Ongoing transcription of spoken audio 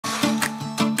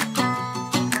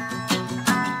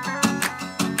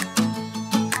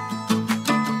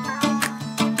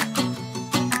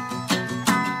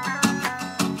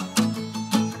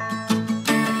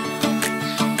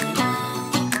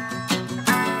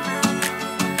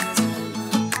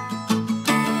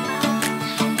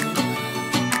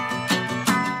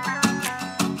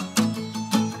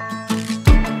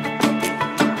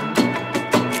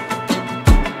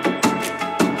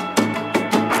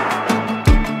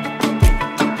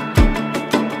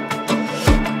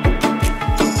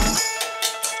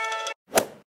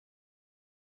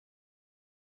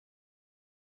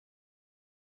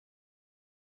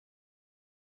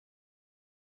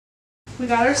We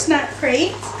got our snack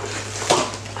crate.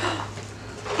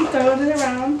 Throwing it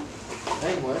around.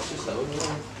 Hey, well, that's just over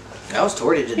there. That was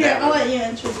Tori did Here, that. I'll let you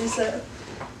introduce it.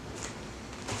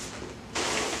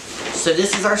 So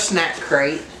this is our snack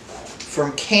crate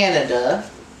from Canada.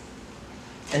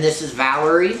 And this is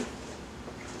Vallery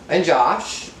and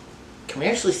Josh. Can we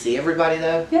actually see everybody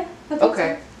though? Yeah. I think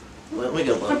Okay. Let me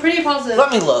go so. I'm look. pretty positive.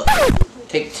 Let me look.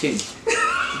 Take 2.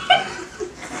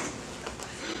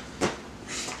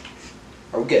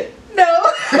 Are we good? No.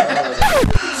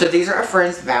 So these are our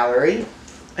friends Vallery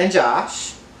and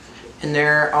Josh. And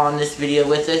they're on this video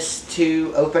with us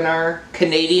to open our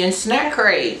Canadian snack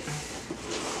crate.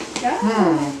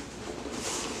 Yeah.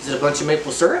 Is it a bunch of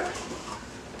maple syrup?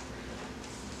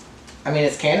 I mean,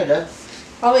 it's Canada.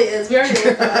 Probably is. We already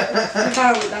ate that. We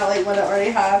kind of not like what it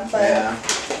already had, but Yeah.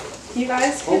 you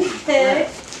guys can pick.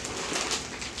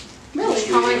 Really?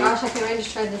 Oh my gosh, I can't wait to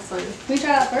try this one. Can we try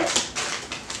that first?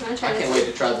 I'm gonna try I this can't one.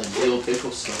 wait to try the dill pickle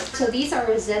stuff. So these are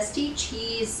Zesty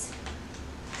cheese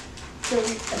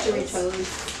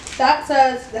Doritos. That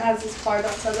says, it has this card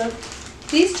that says it.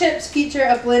 These chips feature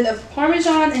a blend of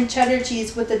Parmesan and cheddar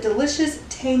cheese with a delicious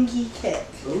tangy kick.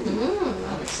 Ooh,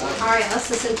 I'm excited. Alright, let's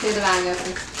listen to the bag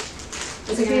open.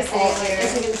 Is it gonna say,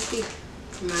 is it gonna speak?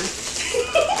 Come on.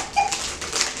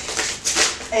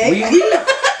 Egg?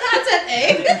 That's an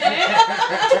egg?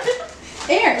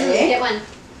 Air, egg? Get one.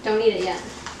 Don't eat it yet.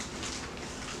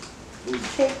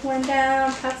 Take one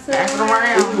down, pass it Pass it around.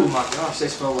 around. Oh my gosh, they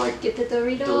smell like Get the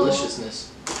Doritos.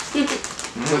 deliciousness. Kind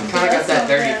of Yeah, got that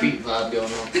dirty them. feet vibe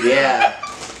going on. Yeah.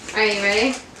 Alright, you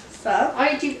ready? Stop. Oh,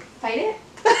 did you bite it?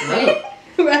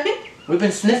 No. Right? We've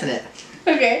been sniffing it.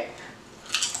 Okay.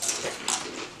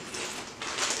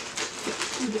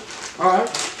 Alright.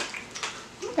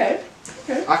 Okay.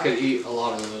 I could eat a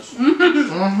lot of those.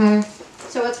 Mm-hmm.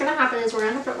 So what's gonna happen is we're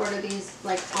gonna have to order these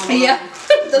like online. Yeah.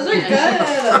 Those are good.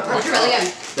 Those are really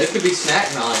good. They could be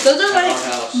snack knives. Those are at like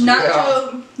our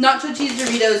house. nacho cheese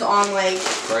Doritos on like,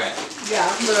 Crap.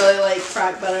 yeah, literally like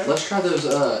crack butter. Let's try those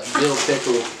dill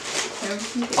pickle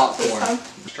popcorn.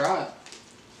 Let's try it.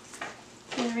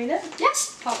 Can you read it?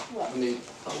 Yes. Let me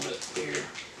hold it here.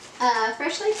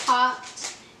 Freshly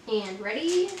popped and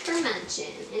ready for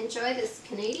munching. Enjoy this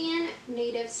Canadian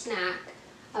native snack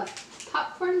of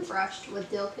popcorn brushed with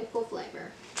dill pickle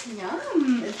flavor.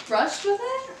 Yum. It's brushed with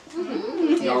it?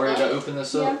 Mm-hmm. Y'all ready to open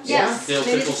this up? Yeah. Yes. Dill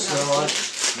Maybe pickle this smell one.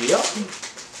 like? Yep.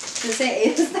 Does it say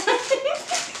it is that?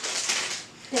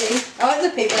 Okay. I like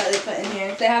the paper that they put in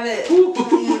here. They have it. Ooh.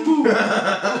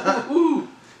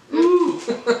 Ooh.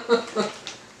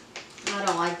 I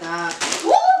don't like that.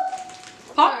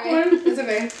 Popcorn. It's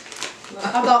okay.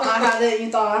 I thought I had it.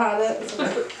 You thought I had it. It's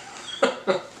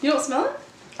okay. You don't smell it?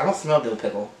 I don't smell dill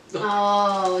pickle.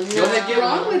 Oh no. Go ahead, get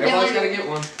Wrong one. with Everybody's it. got to get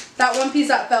one. That one piece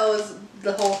that fell is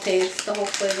the whole taste, the whole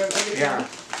flavor of everything. Yeah.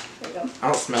 There you go. I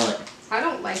don't smell it. I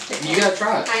don't like pickles. You gotta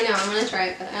try it. I know, I'm gonna try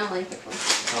it, but I don't like pickles.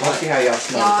 I want to see how y'all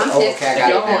smell Y'all, it. I'm Oh, sick. okay, I got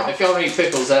it now. If y'all eat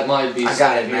pickles, that might be I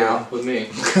got sitting it here now. with me.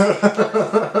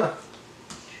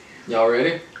 Y'all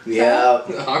ready? Yeah.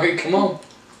 Alright, come on.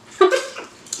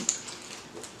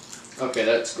 Okay,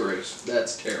 that's gross.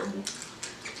 That's terrible.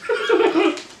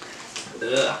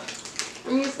 Ugh.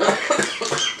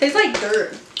 Tastes like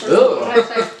dirt.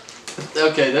 Ugh.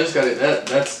 Okay, those got it.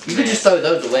 That's. You could just throw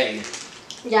those away.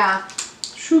 Yeah.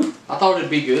 Shoo. I thought it'd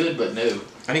be good, but no.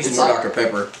 I need It's some more like- Dr.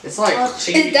 Pepper. It's like It's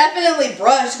cheese. definitely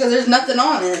brushed because there's nothing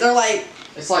on it. They're like,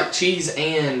 It's like cheese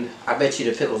and. I bet you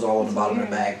the pickle's all in the bottom of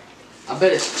the bag. I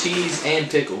bet it's cheese and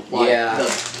pickle. Like Yeah.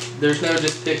 There's no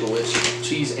just pickle. It's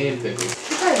cheese and pickle.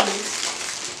 what are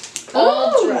these?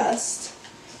 All dressed.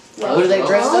 Are What are they those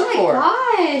dressed Ruffles? up for?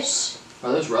 Oh my gosh.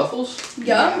 Are those Ruffles?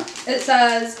 Yeah. It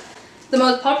says the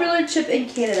most popular chip in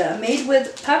Canada, made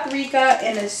with paprika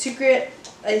and a secret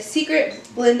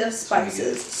blend of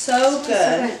spices. So So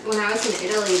good. when I was in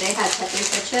Italy, they had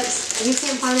paprika chips. You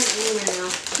can't find it anywhere now.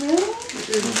 Really?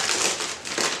 Mm-mm.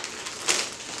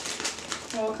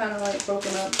 All kind of like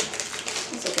broken up.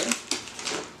 It's okay.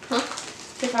 Huh?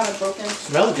 They're kind of broken.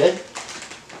 Smells good.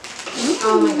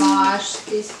 Oh my gosh.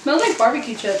 These. Smells like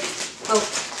barbecue chips. Oh,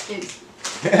 dude.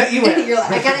 You went. You're I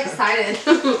like, got excited.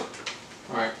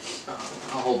 Alright.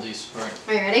 I'll hold these. Alright.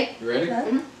 Are you ready? You ready? that?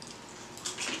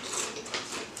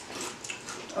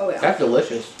 Oh yeah. That's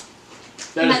delicious.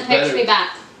 That That is takes me better.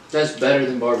 back. That's better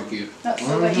than barbecue. That's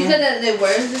so good. You said that they were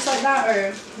just like that,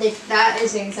 or That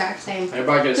is the exact same.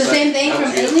 Everybody get a the second. same thing That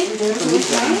from was good. Italy?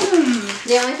 Mm.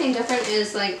 The only thing different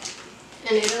is like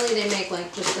in Italy they make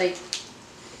like just like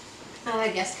I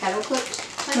guess kettle cooked.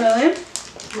 Really?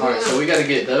 Alright, so we gotta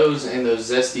get those and those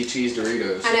zesty cheese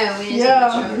Doritos. I know. We need Yeah.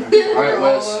 to take a picture. Alright,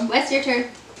 Wes. Wes, your turn.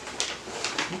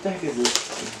 What the heck is this?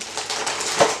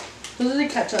 Those are the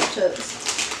ketchup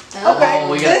chips. Okay.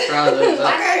 Oh, we gotta try those.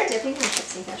 I like dipping my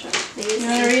chips in ketchup. Maybe You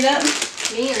wanna read it?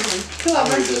 me or him? I'll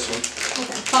read this one.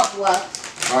 Okay. Top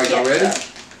left. Alright, y'all ready?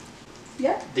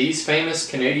 Yeah. These famous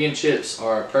Canadian chips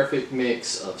are a perfect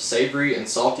mix of savory and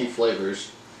salty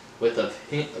flavors with a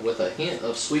hint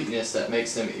of sweetness that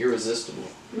makes them irresistible.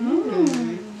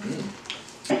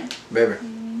 Baby.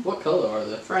 What color are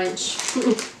they? French.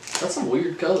 That's a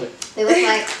weird color. They look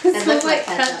like It smells like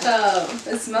ketchup.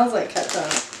 It smells like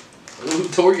ketchup. Ooh,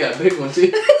 Tori got a big one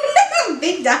too.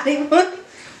 Big daddy one.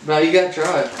 Now you gotta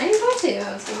try it. I didn't want to.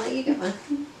 I was gonna let you get one.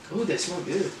 Ooh, they smell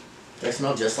good. They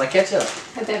smell just like ketchup.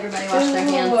 Hope everybody washed their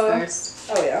hands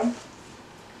first. Oh yeah.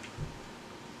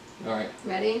 Alright.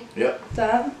 Ready? Yep.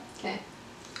 That. Okay.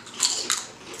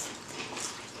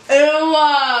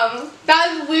 Ew,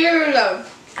 that's weird.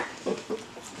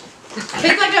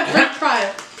 It's like a French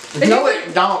fry. No,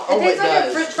 it don't. Oh, It tastes it like a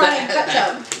does. French fry in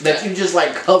ketchup. That you just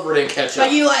like covered in ketchup.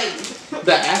 But you like,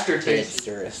 The aftertaste. Dead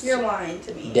serious. you're lying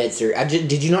to me. Dead serious.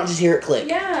 Did you not just hear it click?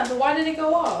 Yeah, but why did it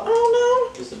go off?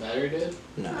 Oh Is the battery dead?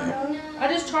 no. No. I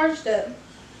just charged it.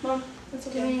 Mom, that's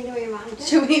Do we okay. need to rewind it?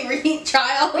 Should we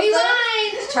try all of them?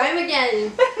 Rewind! Try them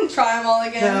again. Try them all No,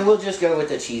 again. we'll just go with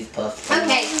the cheese puff.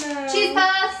 Okay. No. Cheese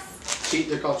puffs.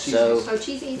 They're called Cheezies. So Oh,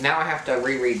 cheesy. now I have to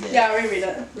reread this. Yeah, reread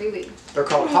it. Reread. They're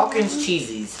called Hawkins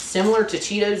Cheezies. Similar to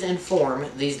Cheetos in form,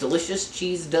 these delicious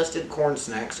cheese-dusted corn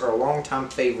snacks are a longtime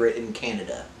favorite in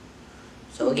Canada.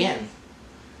 So again,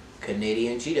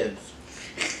 Canadian Cheetos.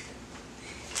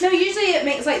 No, usually it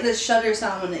makes like this shutter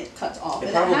sound when it cuts off. It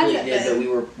and probably hasn't did, but been.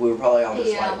 we were probably all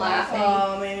just Yeah, like laughing.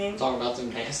 Oh, maybe. Talking about them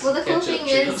nasty Well, the cool ketchup thing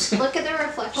chips. is, look at the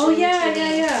reflection. Oh yeah, to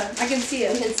me. yeah. I can see You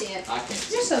it. can see it. I can't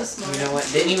see You're it. so smart. You know what?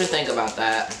 Didn't even think about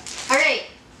that. All right.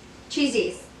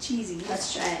 Cheesies. Cheesy.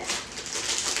 Let's try it.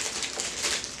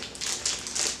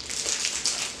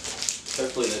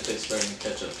 Hopefully that tastes better than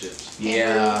ketchup chips.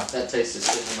 Yeah. That taste is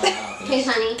sitting in my mouth. Okay,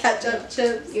 honey. Ketchup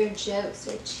chips. Your jokes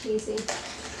are cheesy.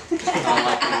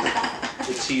 I like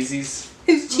the Cheezies.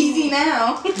 Who's cheesy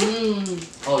now?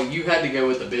 Oh, you had to go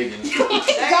with the big one.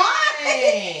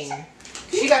 Dang!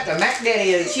 She got the Mac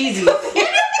Daddy of the cheesy.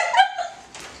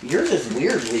 Yours is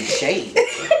weirdly shaped.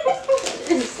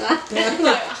 It's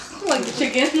like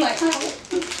chicken. Like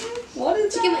what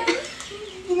is chicken. that?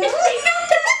 You know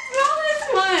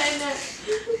one.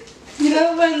 You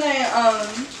know when they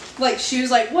like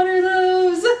shoes? Like what are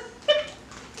those?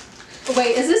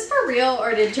 Wait, is this for real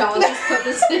or did John just put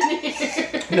this in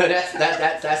here? No,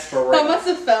 that's for real. That must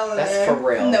have fell in That's there. for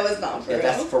real. No, it's not for Yeah, real.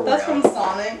 that's for That's real. from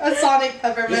Sonic. A Sonic This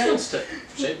peppermint. one's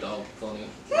shaped all funny.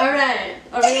 Alright.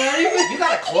 Are we ready? You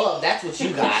got a club. That's what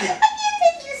you got. I can't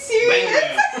take you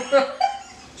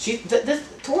serious. This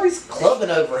Tori's clubbing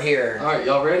over here. Alright,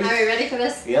 y'all ready? Are we ready for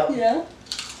this? Yep. Yeah.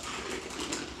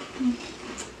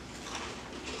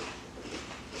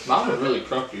 Mine was really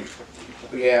crunchy.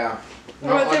 Yeah.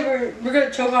 We're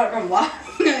gonna choke on it from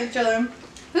laughing at each other.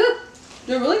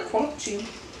 They're really crunchy.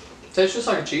 Tastes just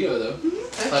like a Cheeto though.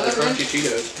 Like the crunchy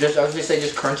Cheetos. I was gonna say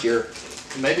just crunchier.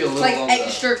 Maybe a little Like on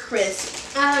extra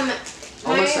crisp.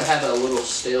 almost to have a little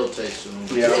stale taste to them.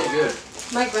 But Yeah. really good.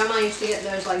 My grandma used to get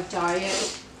those like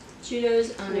diet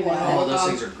Cheetos. I don't even know Wow. Oh, what those they're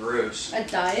things are gross. A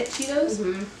diet Cheetos?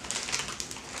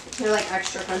 Mm-hmm. They're like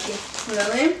extra crunchy.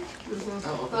 Really? Mm-hmm.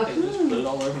 Oh, okay, just put it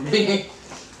all over me.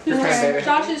 Your turn, baby.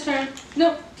 Josh's turn.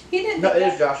 No, he didn't. No, pick it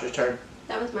is that. Josh's turn.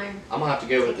 That was mine. I'm gonna have to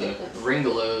go with the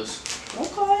Ringolos. Okay.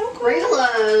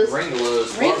 Ringolos. Ringolos. barbecue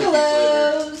flavor.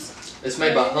 Ringolos. It's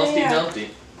made by Humpty Yeah. Dumpty.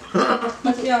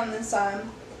 Must be on this side.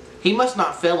 He must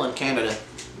not fail in Canada.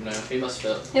 No, he must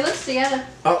have. He looks together.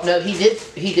 Oh no, he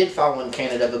did fall in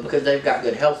Canada, but because they've got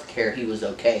good health care, he was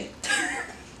okay.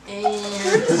 And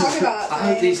Talk about. I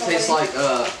hope these taste like,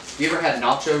 you ever had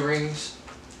nacho rings?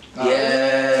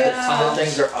 Yes, yeah. those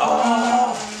things are.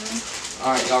 Oh.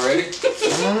 Alright, y'all ready?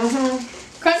 Mm-hmm.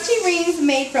 Crunchy rings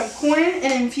made from corn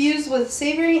and infused with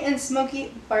savory and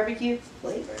smoky barbecue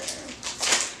flavor.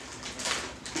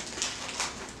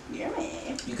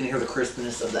 Yummy. You can hear the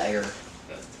crispness of the air.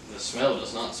 The smell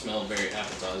does not smell very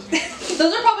appetizing.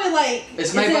 Those are probably like.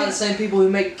 It's made by the same people who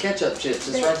make ketchup chips.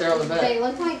 It's right there on the back. They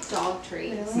look like dog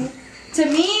treats. Really? To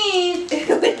me,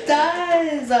 it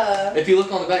does. If you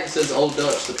look on the back, it says Old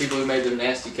Dutch, the people who made them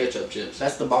nasty ketchup chips.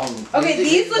 That's the bone. Okay,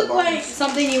 these are the look like bones.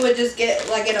 something you would just get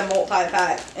like in a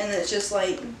multi-pack, and it's just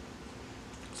like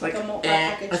It's like a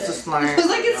multi-pack of it's a chips. snack. It's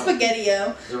like it's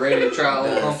spaghetti-o. You ready to try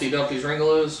old Humpty Dumpty's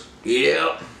Ringolos?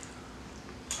 Yep.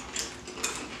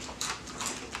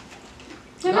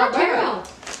 They're Not not bad.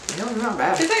 terrible. No, not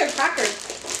bad. It's like a cracker.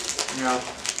 No.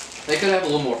 They could have a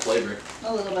little more flavor.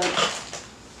 A little bit.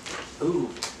 Ooh,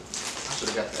 I should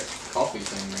have got that coffee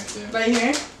thing right there. Right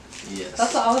here. Yes.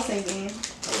 That's what I was thinking.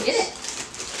 Get it.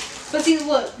 But see,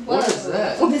 look. What is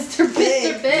that? Mr.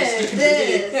 Big. Mr.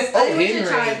 Big. This. Oh, I think we should Henry.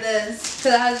 try this.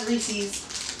 Because it has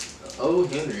Reese's. Oh,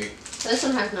 Henry. This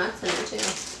one has nuts in it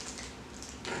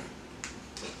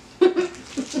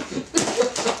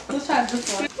Let's try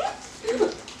this one.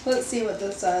 Let's see what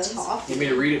this says. too. Toffee. You want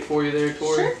me to read it for you there,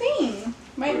 Tori? Sure thing.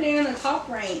 Right there in the top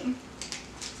right.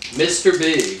 Mr.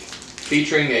 Big,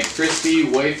 featuring a crispy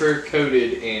wafer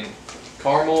coated in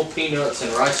caramel, peanuts,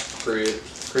 and rice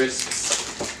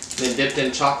crisps, then dipped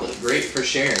in chocolate. Great for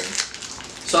sharing.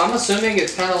 So I'm assuming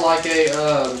it's kind of like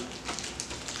a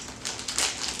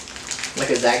Like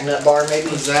a Zagnut bar, maybe?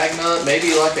 Zagnut,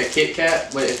 maybe like a Kit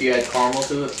Kat, but if you add caramel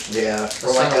to it. Yeah.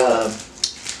 Or like a,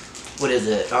 what is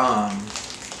it?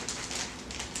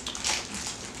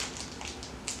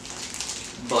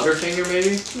 Butterfinger,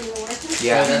 maybe?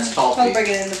 Yeah. that's I'll toffee. break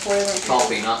it into four.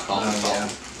 Toffee, not coffee. yeah.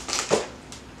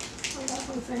 Oh, that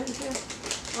one's for him too.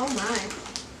 Oh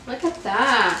my. Look at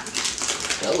that.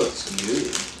 That looks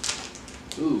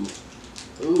good. Ooh.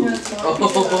 Ooh. Yeah, it's not.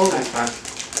 Oh.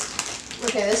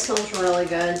 Okay, this smells really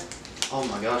good. Oh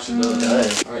my gosh, it It does.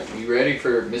 does. Alright, you ready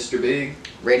for Mr. Big?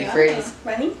 Ready, Freddy's?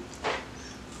 Ready?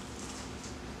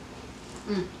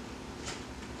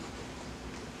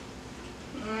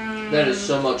 That is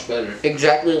so much better.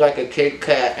 Exactly like a Kit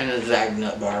Kat and a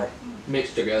Zagnut bar.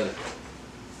 Mixed together.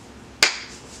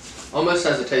 Almost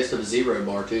has a taste of a Zero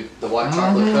bar too. The white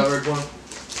chocolate covered one.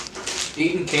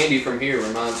 Eating candy from here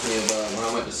reminds me of when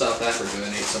I went to South Africa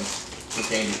and ate some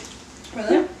candy.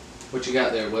 Really? What you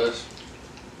got there, Wes?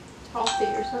 Toffee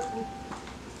or something.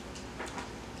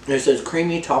 It says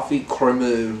creamy toffee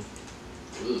cremu.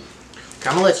 Ooh.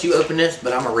 I'm gonna let you open this,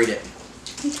 but I'm gonna read it.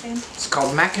 Okay. It's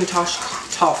called Mackintosh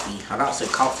Toffee. I about to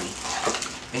say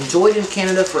coffee. Enjoyed in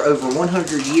Canada for over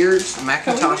 100 years,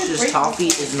 Mackintosh's toffee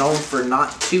is known for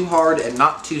not too hard and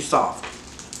not too soft.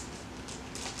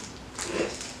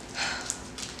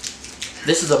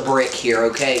 This is a brick here,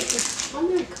 okay? Oh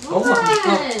my gosh. Oh my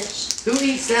gosh. Who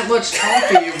eats that much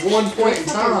toffee at one point in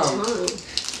time?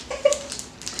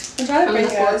 I'm trying to From break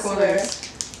the it, I four swear. corners.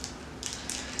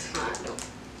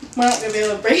 We're not gonna be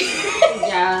able to break it.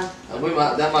 Yeah.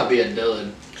 That might be a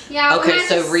dud. Yeah. Okay,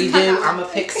 so redo. I'm gonna gonna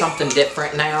pick something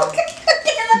different now.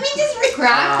 Let me just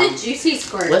grab the juicy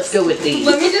squirts. Let's go with these.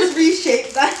 Let me just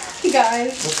reshape that,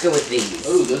 guys. Let's go with these.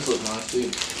 Ooh, this looks nice too.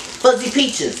 Fuzzy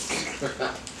Peaches. We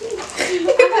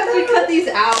have to cut these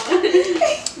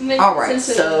out. Make Alright, sense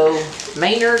of so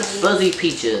Maynard's Fuzzy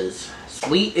Peaches.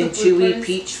 Sweet and chewy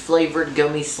peach flavored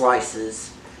gummy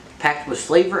slices. Packed with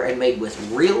flavor and made with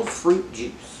real fruit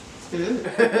juice. Ready?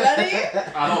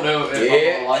 I don't know if I'm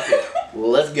Yeah. gonna like it. Well,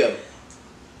 let's go.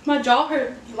 My jaw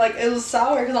hurt, like it was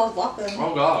sour because I was laughing.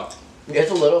 Oh god.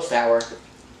 It's a little sour.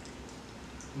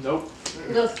 Nope.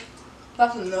 Look,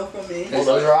 That's a no from me. Well,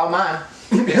 those are all mine.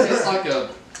 It's like a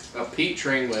peach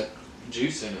ring with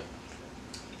juice in it.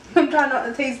 I'm trying not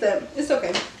to taste them. It's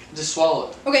okay. Just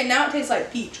swallow it. Okay, now it tastes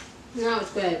like peach. no,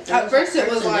 it's good. At first it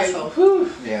was like, initial. whew.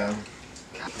 Yeah.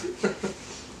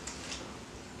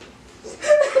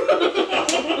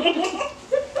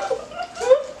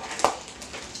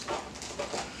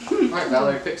 Alright,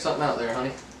 Valerie, pick something out there,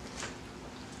 honey.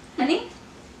 Honey?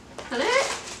 Honey?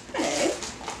 Hello.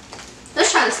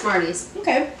 Let's try the Smarties.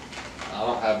 Okay. I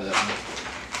don't have that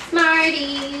one.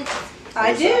 Smarties. I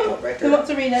What's that do. one right Who there? wants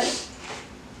to read it?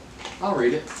 I'll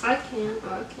read it. I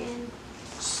can.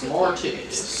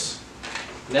 Smarties.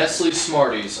 Nestle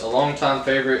Smarties, a longtime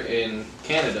favorite in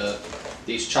Canada.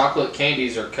 These chocolate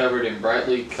candies are covered in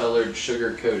brightly colored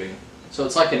sugar coating. So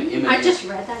it's like an M&M. I just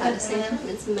read that at the same time.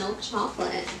 It's milk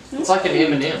chocolate. It's like an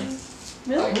M&M.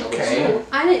 Really? Like, Okay. Ooh,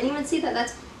 I didn't even see that.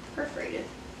 That's perforated.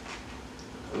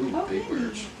 Ooh, Oh, big hey.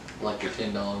 words. Like your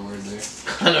 $10 word there.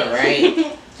 I know,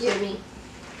 right? Yummy.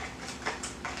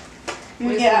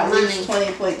 You get at Money. least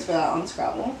 20 points for that on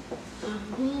Scrabble.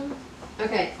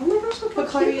 Okay. Oh my gosh, look how What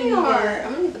color cute do they you are. get?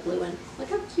 I'm gonna get the blue one. Look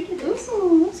how cute it is.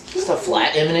 Ooh, that's cute. Just a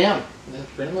flat M&M. That's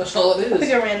pretty much all it I'll pick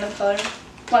is. a random color.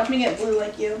 Watch me get blue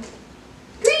like you.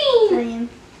 Green. Green.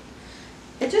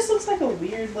 It just looks like a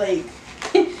weird, like,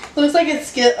 looks like a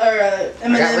skit or a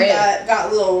M&M red. that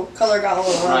got a little Right, rubbed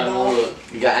well, off. look.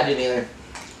 You got? I didn't either.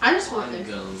 I just want Wine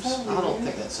them. Gums. Oh, I don't yeah.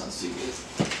 think that sounds too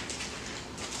good.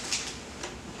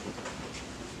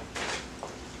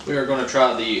 We are going to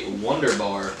try the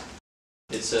Wunderbar.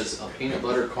 It says a peanut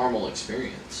butter caramel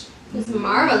experience. This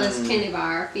marvelous candy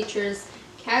bar features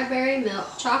Cadbury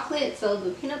milk chocolate filled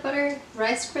with peanut butter,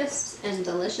 Rice Crisps, and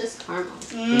delicious caramel.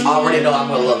 I already know I'm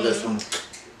gonna love this one.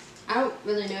 I don't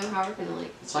really know how we're gonna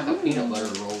like. It's like a peanut butter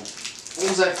roll. What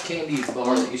was that candy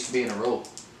bar that used to be in a roll?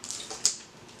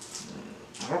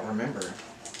 I don't remember.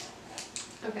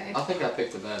 Okay. I think I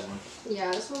picked the bad one.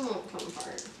 Yeah, this one won't come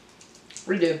apart.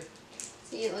 Redo.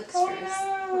 See, it looks Oh, first.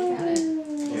 no. Look at it.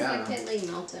 It's Yeah. like it like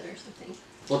melted or something.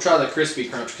 We'll try the crispy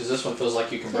crunch because this one feels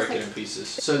like you can break it in pieces.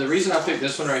 So the reason I picked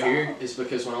this one right here is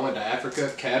because when I went to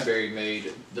Africa, Cadbury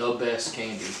made the best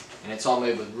candy, and it's all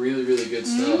made with really, really good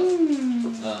stuff.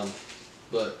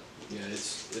 But yeah,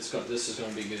 this is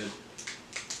gonna be good.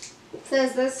 It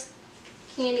says this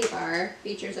candy bar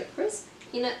features a crisp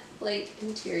peanut flake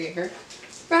interior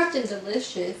wrapped in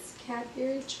delicious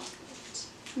Cadbury chocolate.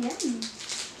 Yum.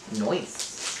 Nice.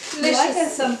 We like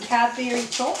us some Cadbury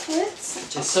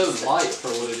chocolates. It's so light for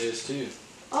what it is too.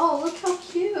 Oh, look how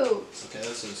cute. Okay,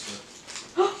 that's this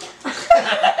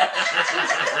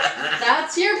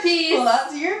That's your piece. Well,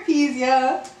 that's your piece,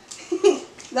 yeah.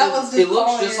 That was just It looks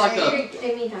calling just your like name. a.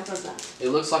 Give me half of that. It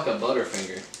looks like a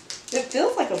Butterfinger. It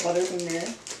feels like a Butterfinger.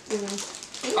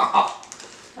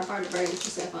 They're hard to break,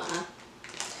 just FYI.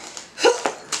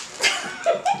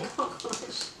 Oh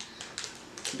gosh.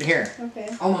 Here. Okay.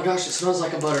 Oh my gosh, it smells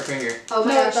like a Butterfinger. Oh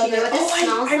my gosh, you know what this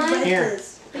smells I like? read Here.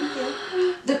 this. Thank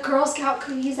you. The Girl Scout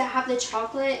cookies that have the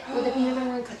chocolate with the peanut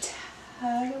butter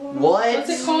and What? What's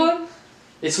it called?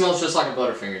 It smells just like a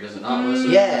Butterfinger, does it not,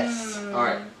 Leslie? Yes. All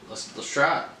right, let's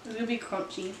try it. It's gonna be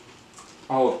crunchy.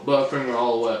 Oh, Butterfinger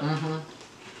all the way.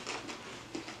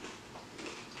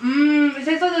 It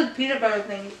tastes like those peanut butter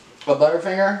things. A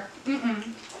Butterfinger?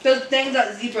 Those things,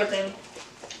 that zebra thing.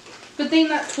 The thing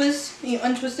that twists, you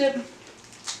untwist it.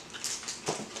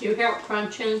 Do you hear it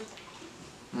crunching?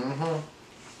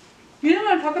 You know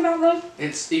what I'm talking about, though?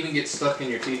 It even gets stuck in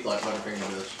your teeth like Butterfinger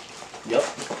does. Yep.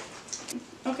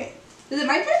 Okay. Is it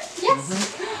my turn?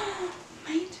 Yes.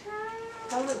 My turn.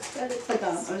 That looks good. It's like,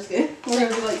 I'm just kidding. We're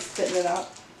gonna be like spitting it out.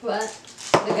 What?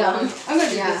 The gum. I'm gonna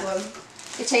do Yeah. this one.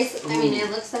 It tastes, I mean, it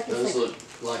looks like Those it's like... look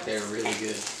like they're really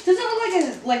good. Does it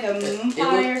look like a moon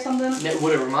pie or something?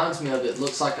 What it reminds me of, it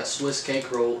looks like a Swiss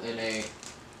cake roll in a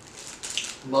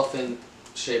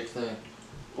muffin-shaped thing.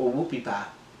 Or whoopie pie.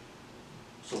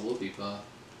 It's a whoopie pie.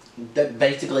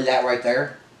 Basically that right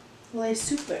there. Well,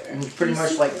 super. It's pretty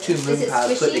much like two moon it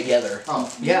pies put squishy? together. Oh.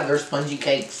 Yeah, they're spongy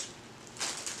cakes.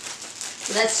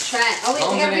 Let's try it. Oh wait,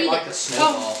 Long I as gotta it ain't read like it. a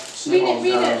snowball. Read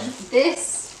it. Snowball's This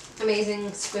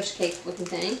amazing squish cake looking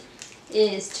thing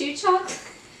is two chocolate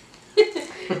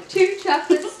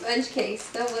sponge cakes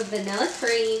filled with vanilla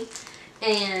cream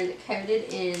and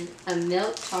coated in a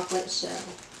milk chocolate shell.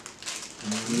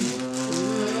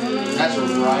 That's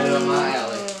right up my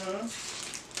alley.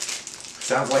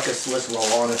 Sounds like a Swiss roll,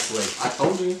 honestly. I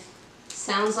told you.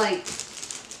 Sounds like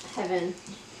heaven.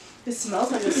 It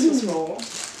smells like a Swiss roll.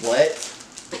 What?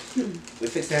 We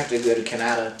fixing to have to go to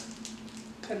Canada.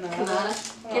 Canada.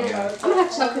 Oh, And God. I'm gonna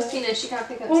have to tell Christina she gotta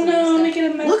pick up Oh some no, of make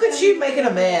it a mess. Look at you making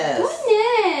a mess.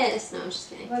 Goodness! No, I'm just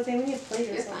kidding. I was saying we need a plate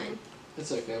or You're something. fine.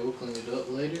 It's okay, we'll clean it up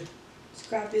later. Just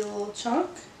grab you a little chunk.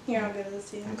 Here, I'll give this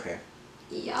to you. Okay.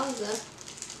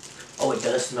 Yowza. Oh, it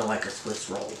does smell like a Swiss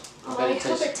roll. Oh, bet I it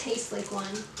hope tastes- it tastes like one.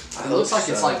 I It looks hope like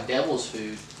it's so. like devil's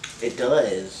food, It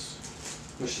does.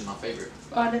 which is my favorite.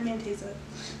 Oh, I didn't mean to taste it.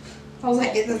 I was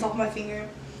like getting this off my finger.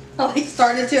 I like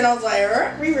started to and I was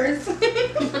like, reverse.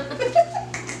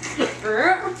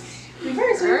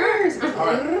 Reverse.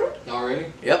 Alright, y'all ready?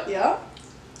 Yep. Yeah.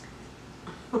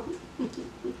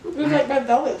 It was like that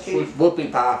velvet cake.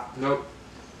 Whoopie pie. Nope.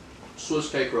 Swiss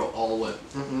cake roll all the way.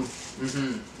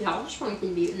 Yeah, I just want to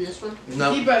keep eating this one.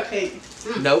 Nope. Zebra cake.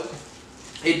 Nope.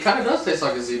 It kind of does taste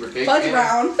like a zebra cake. Fudge and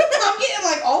round. I'm getting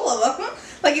like all of them.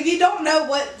 Like if you don't know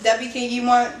what Debbie cake you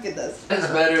want, get this. It's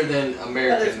better than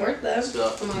American But it's worth it.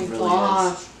 stuff. Oh my It really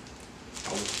gosh. is.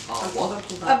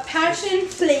 What? A passion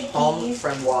Home flaky.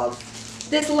 framboise.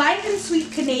 This light and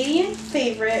sweet Canadian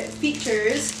favorite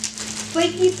features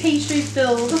flaky pastry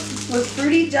filled with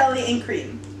fruity jelly and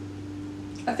cream.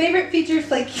 A favorite features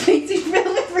flaky pastry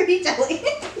filled with fruity jelly.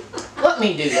 Let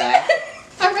me do that.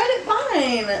 I read it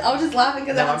fine. I was just laughing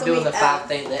because No, I I'm doing the the F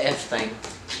thing.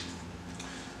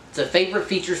 It's a favorite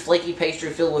features flaky pastry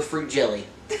filled with fruit jelly.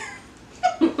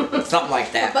 Something like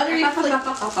A that. buttery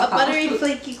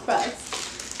flaky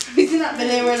crust. Have you seen that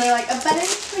video where they're like, a buttery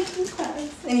flaky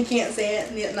crust? And you can't say it,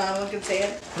 and yet no one can say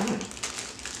it.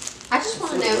 I just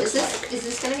want to know, is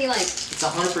this gonna be like... It's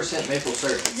 100% maple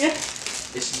syrup. Yeah.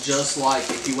 It's just like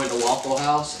if you went to Waffle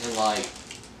House and like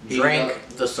Drink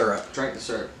the syrup. drank the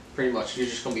syrup. Pretty much, you're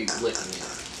just gonna be licking it.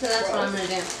 So that's what I'm gonna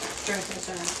do. Drink this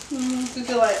syrup. Just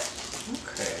do it.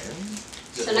 Okay.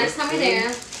 So next time we're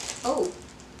there... Oh.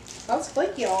 That's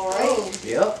flaky, alright. Oh.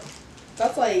 Yep.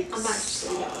 That's like. I'm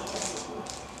actually...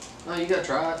 No, you gotta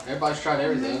try it. Everybody's tried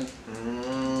everything.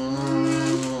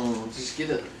 Just get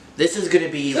it. This is gonna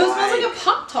be It smells like a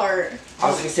Pop-Tart. I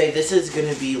was gonna say this is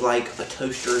gonna be like a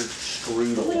toaster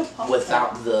strudel Like a Pop-Tart.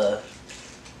 without the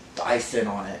icing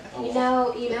on it.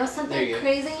 Oh, You know There something you go.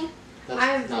 crazy? that's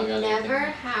I've not got anything. never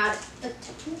had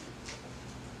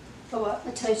A what?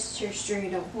 a toaster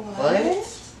strudel.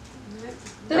 What?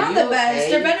 They're Are not you the best.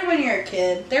 okay? They're better when you're a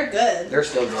kid. They're good. They're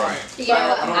still good. Right. You know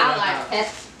what? I don't I know like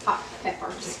how-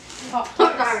 peppers.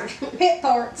 Pop-Tarts.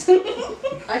 Pop-Tarts. I don't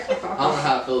know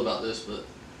how I feel about this, but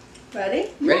Ready?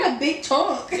 You Ready? got a big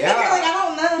chunk. Yeah. You're like,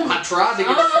 I don't know. I tried to I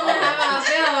get don't it know how I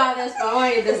feel about this, but I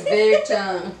want to eat this big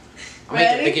chunk. I'll make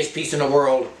the Ready? biggest piece in the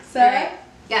world. Set.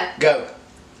 Go. Go.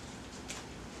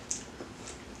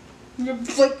 Your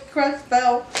Flaky crust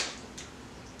fell.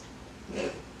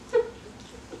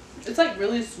 It's like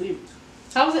really sweet.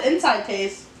 How does the inside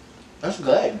taste? That's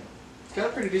good. It's got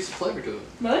a pretty decent flavor to it.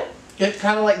 Really? It's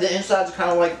kind of like the inside's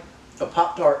kind of like a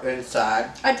Pop-Tart inside,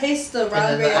 I taste the and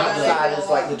then raspberry. the outside is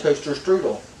like the toaster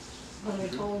strudel.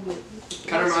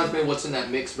 Kind of reminds me of what's in that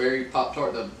mixed berry Pop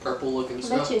Tart, the purple looking I bet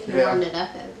stuff. you if you Yeah. warmed it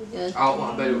up, it would be good. Oh,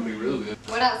 I bet it would be real good.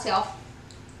 What else, y'all?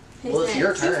 Who's Well, it's your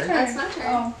next? turn. That's my turn.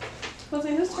 Oh. Well,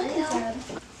 see, who's turkey Well. sad?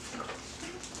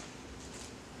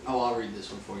 Oh, I'll read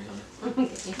this one for you, honey.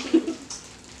 Okay.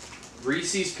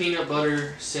 Reese's Peanut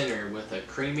Butter Center with a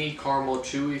creamy caramel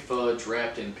chewy fudge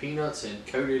wrapped in peanuts and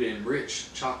coated in rich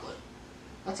chocolate.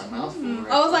 That's a mouthful.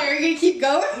 Right I was like, are you gonna keep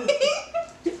going?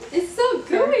 It's so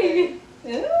gooey.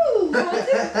 Ooh, why is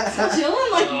it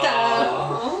chilling like that?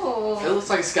 Oh. It looks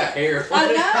like it's got hair. I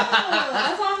know.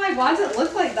 That's why I'm like, why does it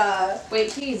look like that? Wait,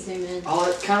 till you zoom in. Oh,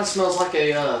 it kind of smells like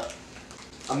a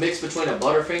mix between a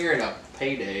Butterfinger and a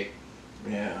Payday.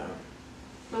 Yeah.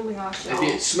 Oh my gosh, If y'all.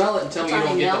 you smell it and tell me you It's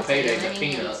don't get the already Payday, melted the in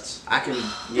my peanuts. I can,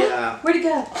 yeah. Where'd it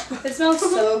go? It smells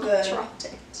so good. Dropped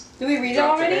it. Did we read it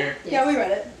Dropped it already? there. Yeah, we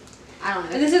read it. I don't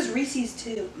know. And this is Reese's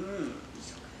too. Mm.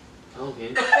 Oh,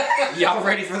 yeah. Y'all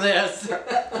ready for this?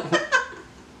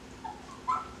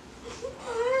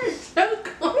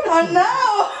 Oh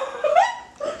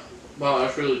no! Wow,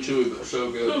 that's really chewy but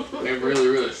so good. And really,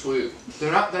 really sweet.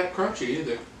 They're not that crunchy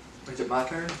either. Is it my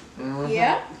turn? Mhm.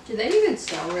 Yeah. Do they even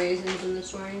sell raisins in the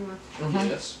store anymore? Mhm.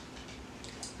 Yes.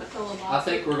 Like a little I box?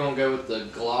 think we're going to go with the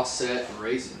Glosette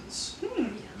Raisins. Hmm.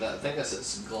 I think that's it.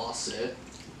 Glosette.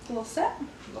 Glosette.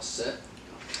 Glosette.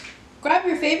 Grab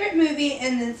your favorite movie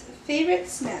and this favorite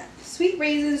snack. Sweet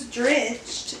raisins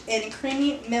drenched in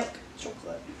creamy milk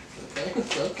chocolate. Okay,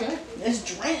 okay. It's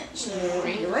drenched.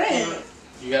 Drenched. Drenched.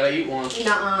 You gotta eat one.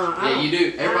 Nuh-uh. Yeah, you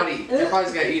do.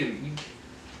 Everybody's gotta eat them.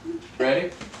 Ready?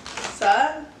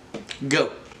 Set.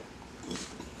 Go.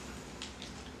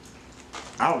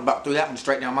 I was about to throw that one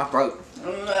straight down my throat.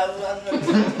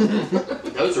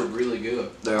 Those are really good.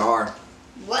 They are.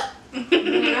 What?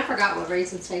 Man, I forgot what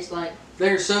raisins taste like.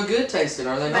 They're so good tasting,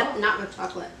 are they But not? not with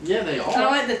chocolate. Yeah, they I don't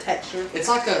are. like the texture. It's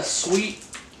like a sweet,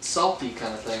 salty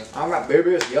kind of thing. Alright,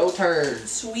 baby, it's your turn.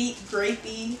 Sweet,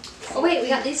 grapey. Oh wait, we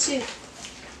got these two.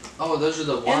 Oh, those are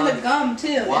the wine, And the gum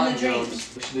too. wine And the drink.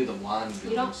 gums. We should do the wine gums.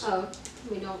 You don't? Oh,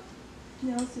 we don't.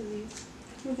 Yeah, let's do these.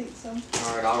 I think so.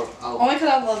 Alright, I'll Only because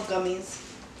I love gummies.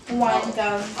 Wine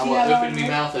gum. I will open my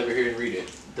mouth over here and read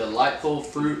it. Delightful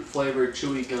fruit flavored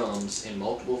chewy gums in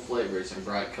multiple flavors and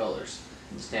bright colors.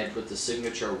 Stamped with the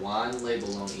signature wine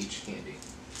label on each candy.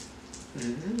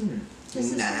 Mm-hmm.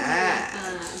 This is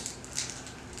Nice.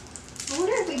 I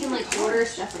wonder if we can like order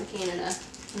stuff from Canada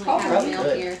and Oh, like have it probably mailed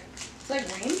could. here. It's like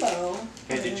rainbow.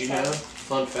 Hey, did you know?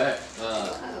 Fun fact.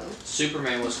 Oh.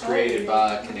 Superman was created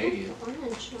by a Canadian.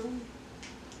 Orange one.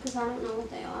 Because I don't know what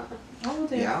they are. I don't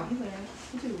think Yeah. either.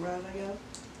 It's too red, I guess.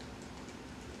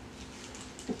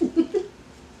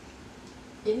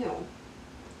 Ew.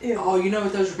 Ew. Oh, you know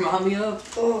what those remind me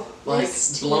of? Oh, Like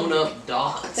It's blown up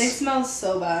dots. they smell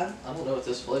so bad. I don't know what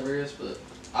this flavor is, but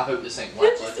I hope this ain't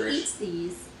white Who just licorice. eats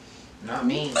these? Not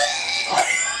me. They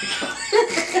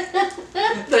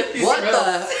What smell-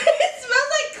 the? It smells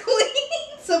like cleaning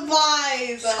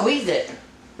supplies. Squeeze it.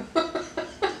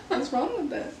 What's wrong with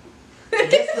that? It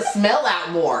gets the smell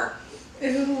out more.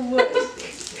 Ew.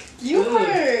 You Ugh.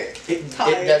 were It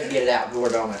tired. does get it out more,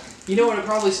 don't it? You know what?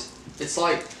 It's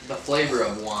like the flavor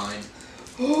of wine.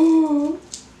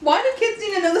 Why do kids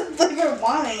need to know the flavor of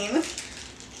wine? Wine's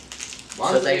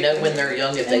So a they big know thing. when they're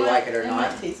young if they like it or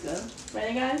not. Might taste good.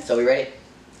 Ready, guys? So we ready?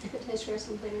 If it tastes worse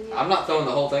than flavor. I'm not throwing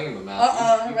the whole thing in my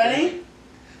mouth. You Ready?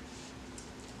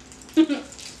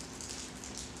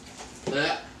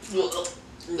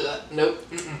 Nope.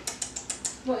 Mm-mm.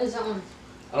 What is that one?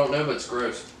 I don't know, but it's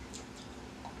gross.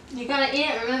 You gotta eat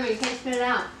it, remember, you can't spit it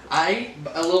out. I ate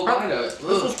a little bite of it. This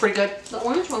was Ugh. pretty good. The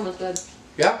orange one was good.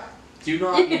 Yeah. Do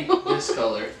not eat this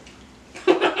color.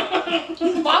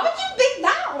 Why would you pick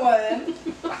that one?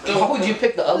 Why would you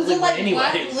pick the Is ugly it one like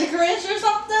black anyway? licorice or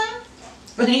something?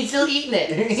 But he's still eating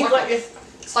it. He's like,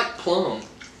 It's like plum.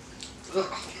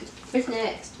 Who's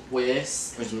next?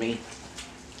 Wes. it's me.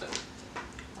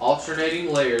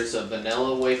 Alternating layers of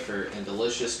vanilla wafer and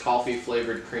delicious coffee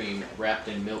flavored cream wrapped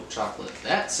in milk chocolate.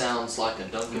 That sounds like a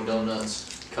Dunkin'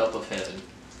 Donuts cup of heaven.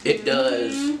 It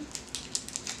does.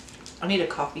 I need a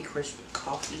coffee crisp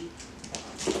coffee.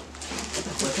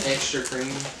 With extra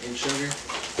cream and sugar.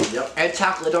 Yep. And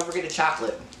chocolate. Don't forget the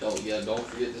chocolate. Oh yeah, don't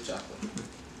forget the chocolate.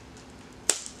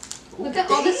 Look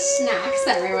at all the snacks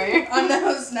everywhere. I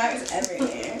know, snacks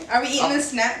everywhere. Are we eating the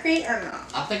snack crate or not?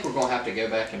 I think we're gonna have to go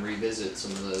back and revisit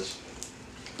some of those.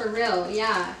 For real,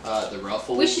 yeah. The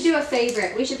Ruffles. We should do a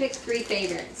favorite. We should pick 3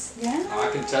 favorites. Yeah. I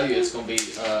can tell you it's gonna be I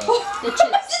chips.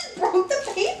 just broke the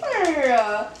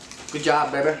paper. Good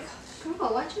job, baby.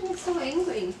 Girl, why'd you get so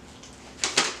angry?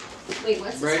 Wait,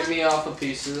 what's break this me off a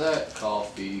piece of that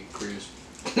coffee crisp.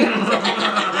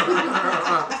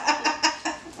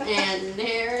 And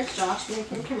there's Josh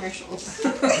making commercials.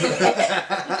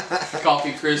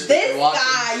 Coffee crisp. This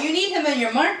guy, you need him in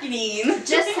your marketing.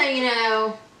 Just so you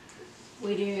know,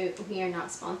 we are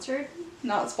not sponsored.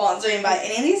 Not sponsoring by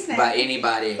any of these snacks. By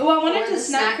anybody. Oh, I wanted Or to the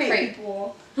snack crate Snackcrate.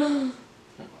 people.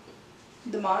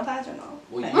 Demonetize or no?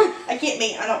 Well, I can't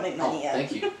make. I don't make money Oh, yet.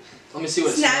 thank you. Let me see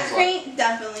what it Snack smells like. crate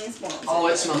definitely sponsored. Oh,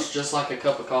 it smells just like a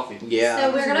cup of coffee. Yeah.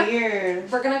 So we're gonna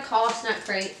Weird. call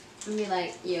Snackcrate and be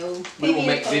like, yo. We will Maybe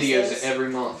make post videos this. every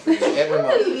month. Every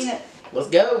What do you month. mean it? Let's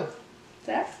go.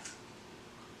 There?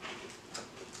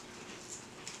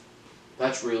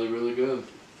 That's really, really good.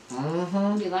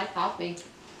 Mm-hmm. You like coffee.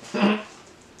 You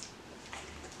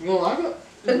don't like it?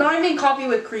 It's not even coffee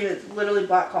with cream. It's literally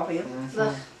black coffee.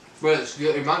 Ugh. But it's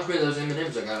good. It reminds me of those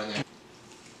M&Ms I got in there.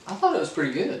 I thought it was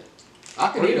pretty good. I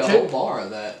could Me eat a too. whole bar of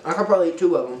that. I could probably eat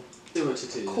 2 of them. Do what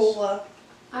it is. Cola.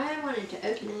 I wanted to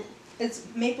open it. It's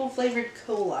maple flavored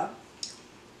cola.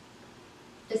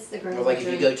 It's the girl. Or like if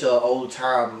you go to an old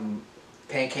time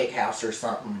pancake house or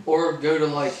something. Or go to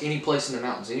like any place in the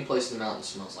mountains. Any place in the mountains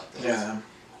smells like that. Yeah.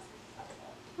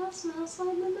 That smells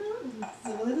like the mountains.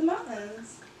 Literally the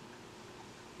mountains.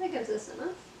 That gives us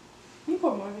enough. You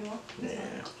pour more if you want.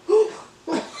 Yeah.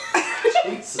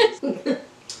 Jesus.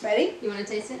 Ready? You want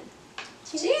to taste it?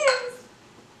 Cheers.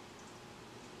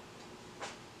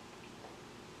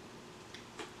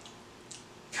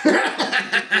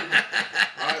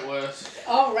 Alright, Wes.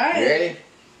 All right. You ready?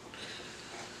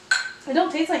 It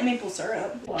don't taste like maple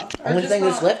syrup. Or Only just thing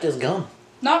that's not- left is gum.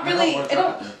 Not I really. don't wanna It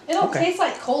don't. try it. It don't Okay. taste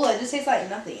like cola. It just tastes like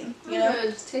nothing. You know.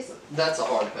 It just tastes. That's a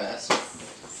hard pass.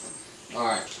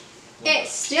 Alright. It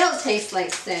still tastes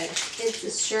like soda. It's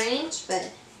a strange but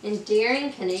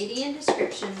endearing Canadian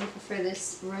description for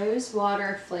this rose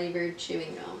water flavored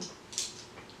chewing gum.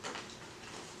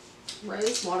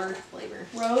 Rose water flavor.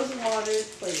 Rose water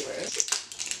flavor.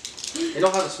 It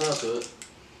don't have a smell to it.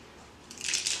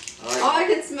 Alright. All I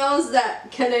can smell is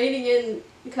that Canadian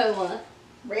cola.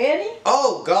 Ready?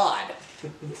 Oh God.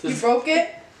 You broke it.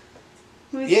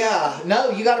 Yeah. No,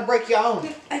 you gotta break your own.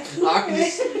 I I can't. can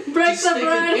just, Break just the stick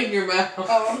bread. it in your mouth.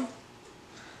 Oh.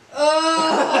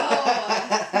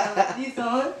 Oh. You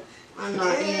saw it? I'm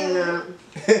not eating that.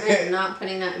 I am not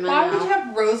putting that in my Why would mouth. you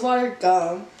have rose water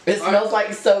gum? It smells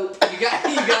like soap. You gotta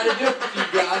do it. You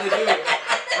gotta do it.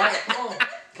 Alright, come on.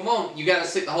 Come on. You gotta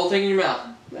stick the whole thing in your mouth.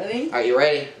 Ready? Are you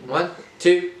ready? 1,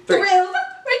 2, 3. Thrilled.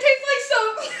 It tastes like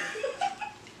soap.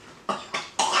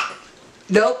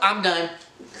 Nope, I'm done.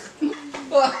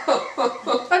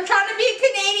 I'm trying to be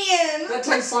Canadian. That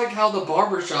tastes like how the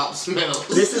barbershop smells.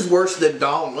 This is worse than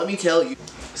Dawn, let me tell you.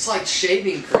 It's like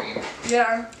shaving cream.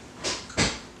 Yeah.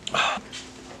 I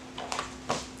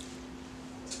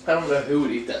don't know who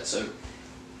would eat that soap.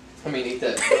 I mean, eat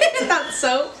that. Not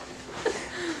soap.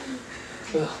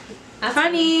 Ugh.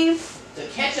 Honey. The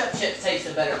ketchup chips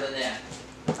tasted better than that.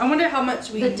 I wonder how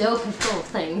much we. The Dill Pickle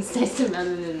things tasted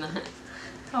better than that.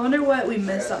 I wonder what we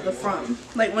missed at the front.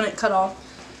 Like when it cut off.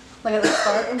 Like at the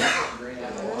start. Green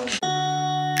apple.